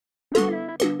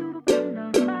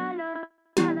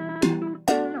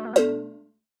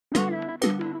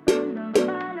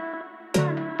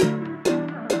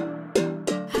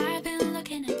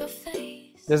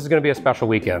This is going to be a special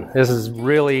weekend. This is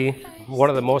really one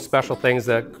of the most special things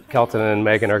that Kelton and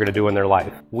Megan are going to do in their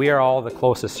life. We are all the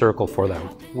closest circle for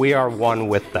them. We are one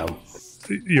with them.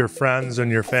 Your friends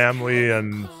and your family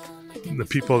and the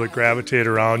people that gravitate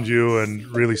around you and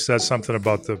really says something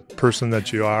about the person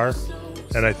that you are.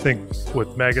 And I think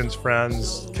with Megan's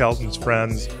friends, Kelton's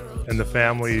friends, and the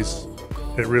families,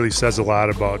 it really says a lot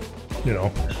about, you know,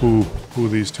 who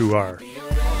these two are.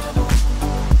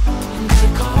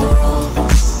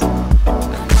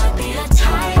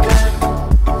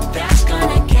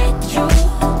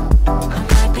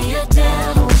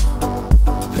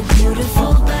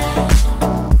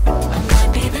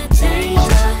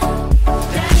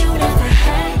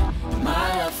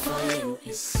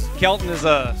 Kelton is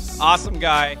an awesome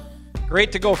guy,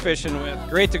 great to go fishing with,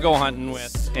 great to go hunting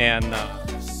with, and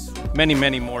many,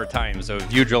 many more times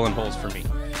of you drilling holes for me.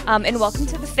 And welcome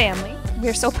to the family. We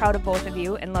are so proud of both of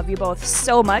you and love you both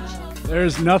so much.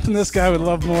 There's nothing this guy would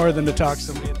love more than to talk to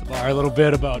somebody at the bar a little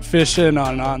bit about fishing, on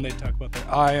and on. They talk about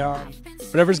their ion,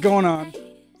 whatever's going on.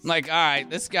 I'm like, all right,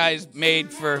 this guy's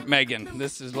made for Megan.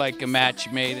 This is like a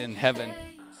match made in heaven.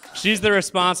 She's the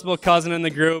responsible cousin in the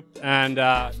group, and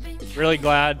really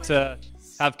glad to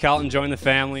have Kelton join the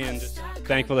family, and just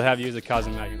thankful to have you as a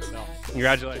cousin, Megan. So,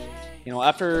 congratulations. You know,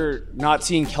 after not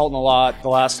seeing Kelton a lot the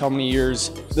last how many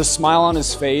years, the smile on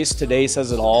his face today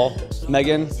says it all.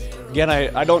 Megan, again,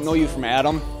 I don't know you from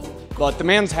Adam, but the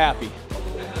man's happy.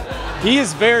 He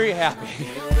is very happy.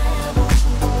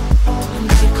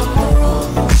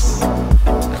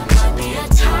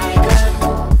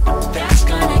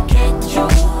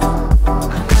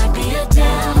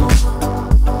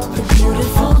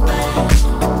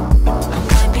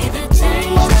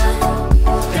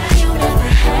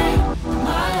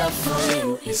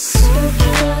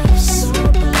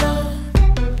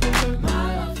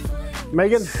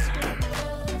 Megan,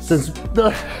 since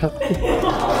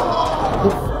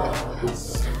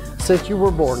you were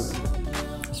born,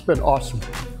 it's been awesome.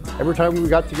 Every time we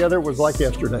got together, it was like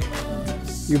yesterday.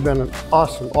 You've been an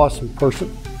awesome, awesome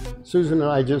person. Susan and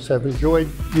I just have enjoyed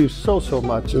you so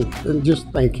much, and just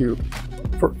thank you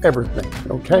for everything,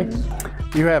 okay?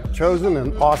 You have chosen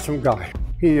an awesome guy.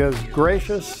 He is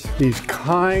gracious, he's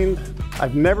kind.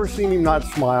 I've never seen him not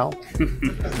smile.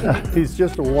 He's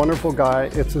just a wonderful guy.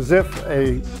 It's as if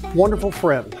a wonderful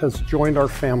friend has joined our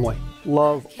family.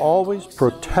 Love always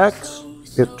protects,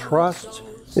 it trusts,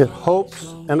 it hopes,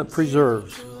 and it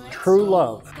preserves. True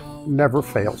love never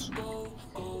fails.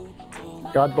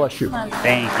 God bless you.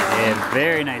 Thank you, Dave.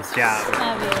 Very nice job.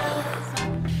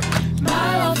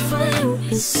 My love for you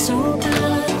is so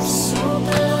good, so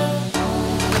good.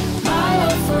 My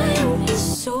love for you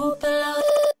is so good.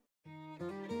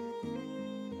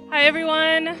 Hi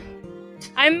everyone,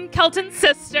 I'm Kelton's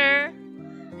sister.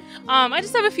 I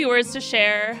just have a few words to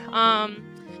share.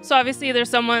 So obviously there's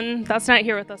someone that's not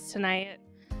here with us tonight.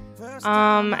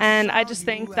 And I just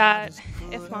think that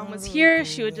if Mom was here,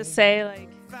 she would just say, like,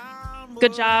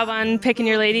 good job on picking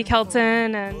your lady,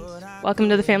 Kelton, and welcome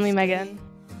to the family, Megan.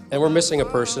 And we're missing a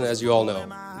person, as you all know.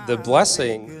 The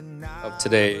blessing of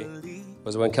today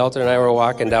was when Kelton and I were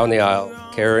walking down the aisle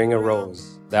carrying a rose.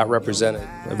 That represented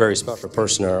a very special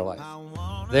person in our life.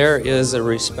 There is a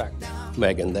respect,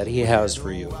 Megan, that he has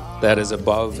for you that is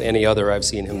above any other I've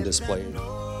seen him display,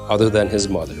 other than his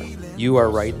mother. You are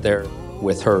right there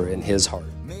with her in his heart.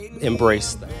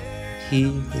 Embrace that. He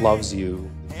loves you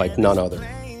like none other.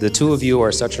 The two of you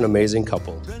are such an amazing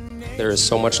couple. There is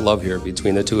so much love here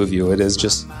between the two of you. It is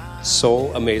just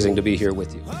so amazing to be here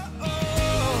with you.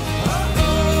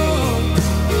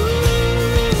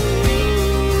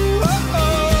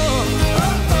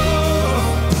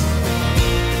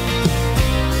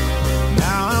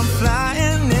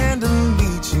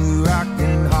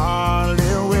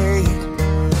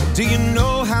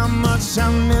 I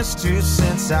missed you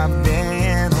since I've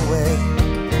been away.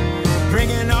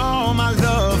 Bringing all my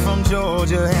love from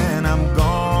Georgia, and I'm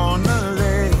gonna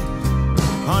lay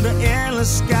under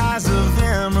endless skies of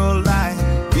emerald light.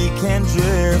 We can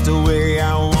drift away.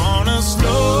 I wanna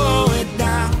slow it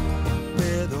down.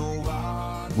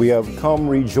 We have come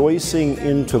rejoicing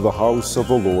into the house of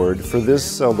the Lord for this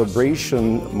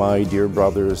celebration, my dear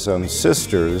brothers and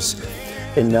sisters.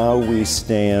 And now we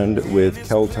stand with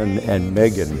Kelton and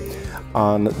Megan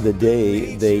on the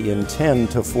day they intend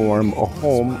to form a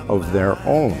home of their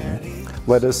own.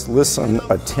 Let us listen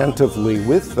attentively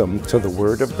with them to the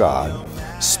Word of God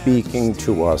speaking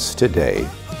to us today.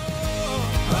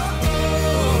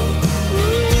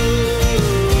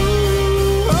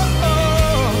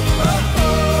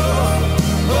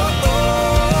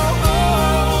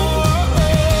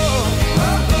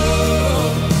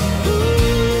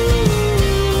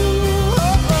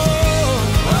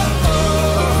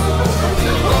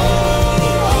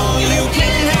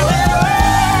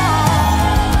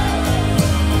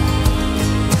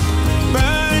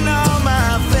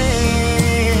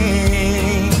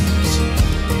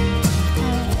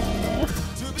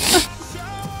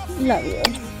 Love you.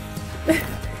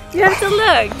 You have to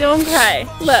look. Don't cry.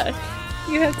 Look.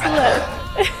 You have to look.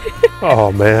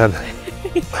 Oh, man.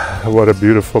 What a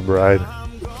beautiful bride.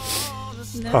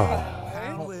 Oh.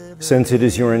 Since it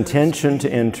is your intention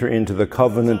to enter into the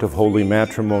covenant of holy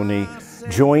matrimony,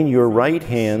 join your right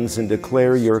hands and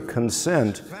declare your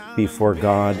consent before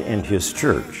God and His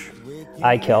church.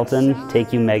 I, Kelton,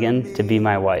 take you, Megan, to be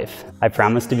my wife. I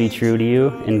promise to be true to you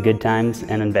in good times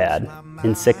and in bad,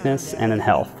 in sickness and in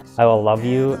health. I will love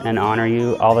you and honor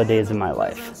you all the days of my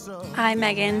life. I,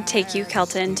 Megan, take you,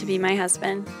 Kelton, to be my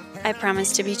husband. I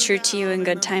promise to be true to you in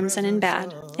good times and in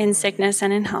bad, in sickness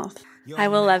and in health. I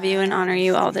will love you and honor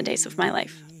you all the days of my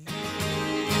life.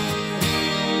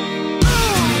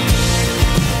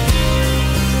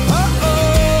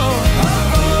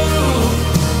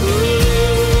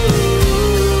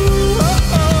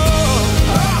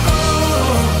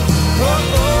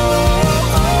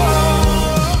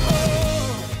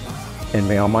 And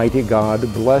may Almighty God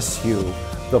bless you,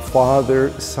 the Father,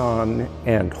 Son,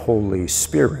 and Holy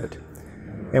Spirit.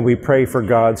 And we pray for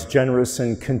God's generous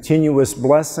and continuous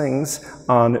blessings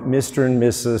on Mr. and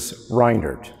Mrs.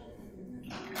 Reinert.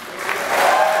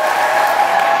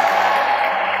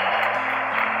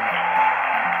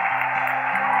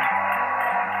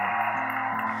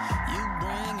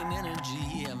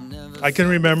 I can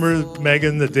remember,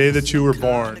 Megan, the day that you were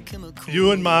born.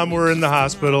 You and Mom were in the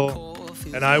hospital,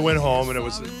 and I went home, and it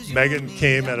was Megan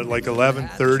came at like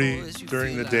 11:30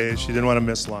 during the day. She didn't want to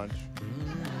miss lunch.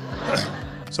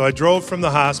 So I drove from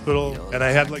the hospital, and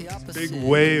I had like this big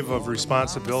wave of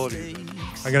responsibility.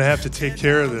 I'm going to have to take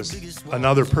care of this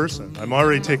another person. I'm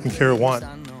already taking care of one.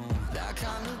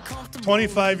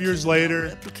 25 years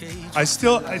later, I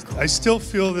still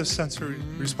feel this sense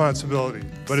of responsibility.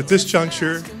 But at this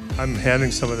juncture, I'm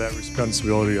handing some of that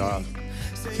responsibility off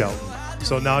to Kelton.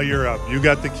 So now you're up. You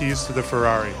got the keys to the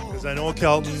Ferrari. Because I know,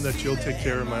 Kelton, that you'll take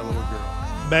care of my little girl.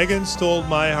 Megan stole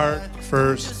my heart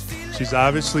first. She's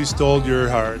obviously stole your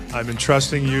heart. I'm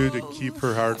entrusting you to keep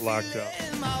her heart locked up.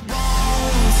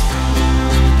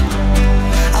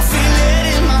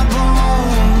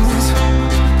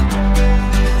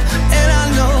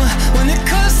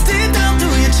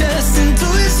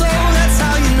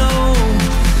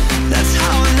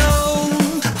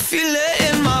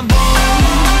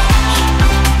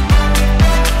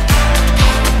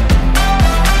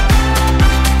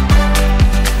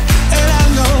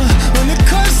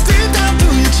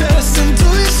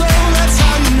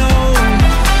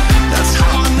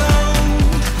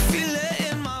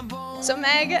 So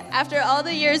Meg, after all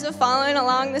the years of following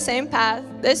along the same path,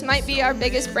 this might be our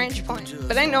biggest branch point.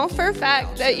 But I know for a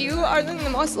fact that you are in the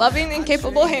most loving and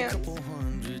capable hands.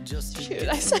 Shoot,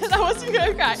 I said I wasn't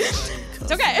gonna cry.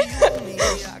 It's okay.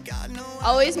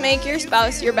 Always make your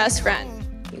spouse your best friend.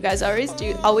 You guys always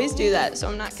do that, so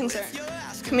I'm not concerned.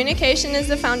 Communication is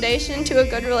the foundation to a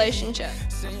good relationship.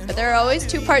 But there are always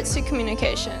two parts to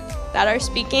communication, that are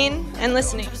speaking and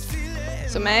listening.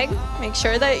 So Meg, make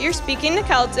sure that you're speaking to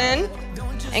Kelton,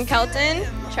 and Kelton,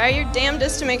 try your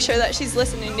damnedest to make sure that she's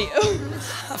listening to you.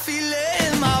 I feel it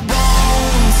in my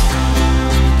bones.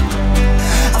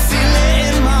 I feel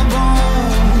it in my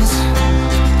bones.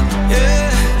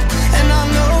 Yeah, and I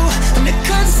know when it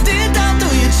cuts deep down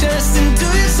through your chest into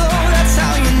your soul, that's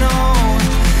how you know.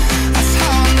 That's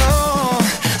how I know.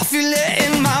 I feel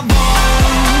it in my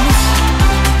bones.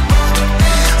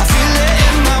 I feel it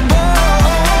in my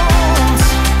bones.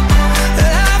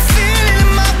 I feel it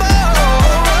in my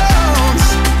bones.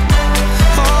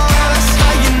 Oh, that's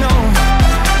how you know.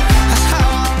 That's how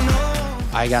I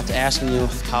know. I got to asking you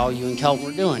how you and Kelton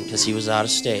were doing because he was out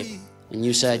of state. And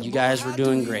you said you guys were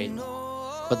doing great.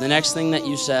 But the next thing that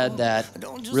you said that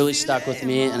really stuck with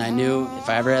me, and I knew if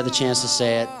I ever had the chance to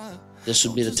say it, this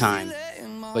would be the time.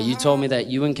 But you told me that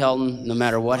you and Kelton, no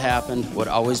matter what happened, would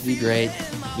always be great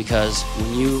because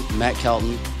when you met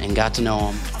Kelton and got to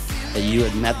know him, that you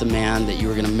had met the man that you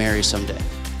were going to marry someday.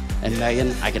 And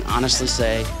Megan, I can honestly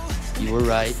say you were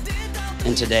right,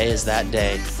 and today is that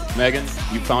day. Megan,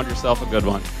 you found yourself a good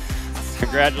one.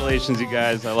 Congratulations, you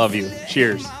guys. I love you.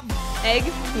 Cheers. Meg,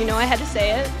 you know I had to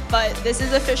say it, but this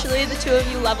is officially the two of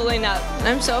you leveling up, and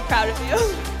I'm so proud of you.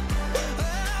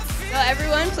 So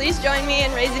everyone, please join me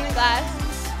in raising a glass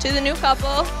to the new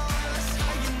couple.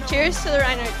 Cheers to the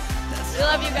Reinerts. We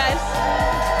love you guys.